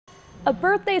A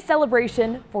birthday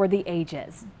celebration for the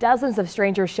ages. Dozens of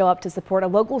strangers show up to support a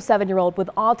local 7-year-old with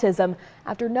autism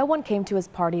after no one came to his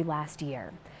party last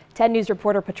year. 10 News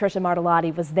reporter Patricia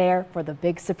Martellotti was there for the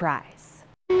big surprise.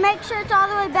 Make sure it's all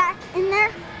the way back in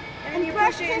there. And you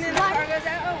push it and then the car goes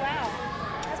out? Oh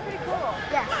wow, that's pretty cool.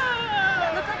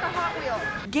 Yeah. It looks like a Hot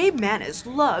Wheel. Gabe Manis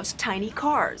loves tiny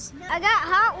cars. I got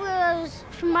Hot Wheels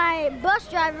from my bus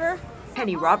driver.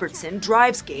 Penny Robertson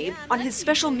drives Gabe on his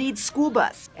special needs school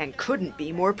bus and couldn't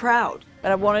be more proud.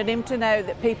 But I wanted him to know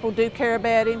that people do care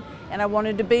about him, and I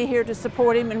wanted to be here to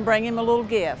support him and bring him a little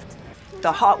gift.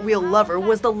 The Hot Wheel lover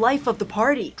was the life of the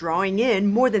party, drawing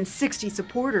in more than 60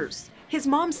 supporters. His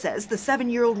mom says the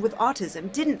 7-year-old with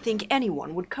autism didn't think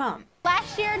anyone would come.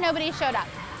 Last year, nobody showed up.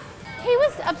 He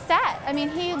was upset. I mean,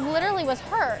 he literally was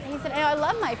hurt. He said, I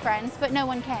love my friends, but no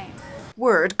one came.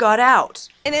 Word got out.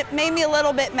 And it made me a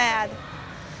little bit mad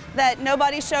that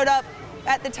nobody showed up.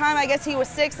 At the time, I guess he was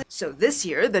 6. So this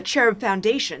year, the Cherub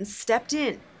Foundation stepped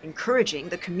in, encouraging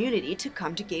the community to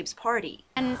come to Gabe's party.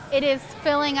 And it is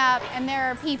filling up, and there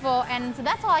are people, and so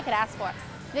that's all I could ask for.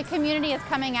 The community is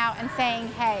coming out and saying,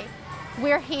 hey,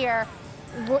 we're here.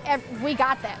 We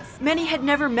got this. Many had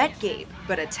never met Gabe,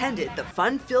 but attended the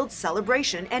fun-filled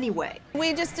celebration anyway.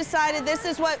 We just decided this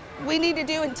is what we need to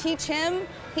do and teach him.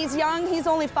 He's young, he's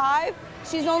only 5,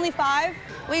 she's only 5.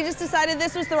 We just decided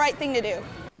this was the right thing to do.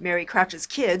 Mary Crouch's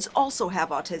kids also have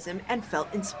autism and felt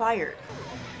inspired.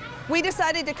 We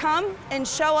decided to come and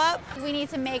show up. We need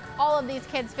to make all of these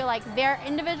kids feel like they're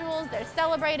individuals, they're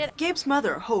celebrated. Gabe's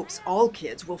mother hopes all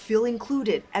kids will feel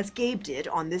included as Gabe did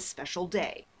on this special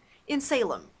day. In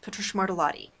Salem, Patricia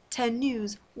Martellotti, 10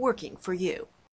 News, working for you.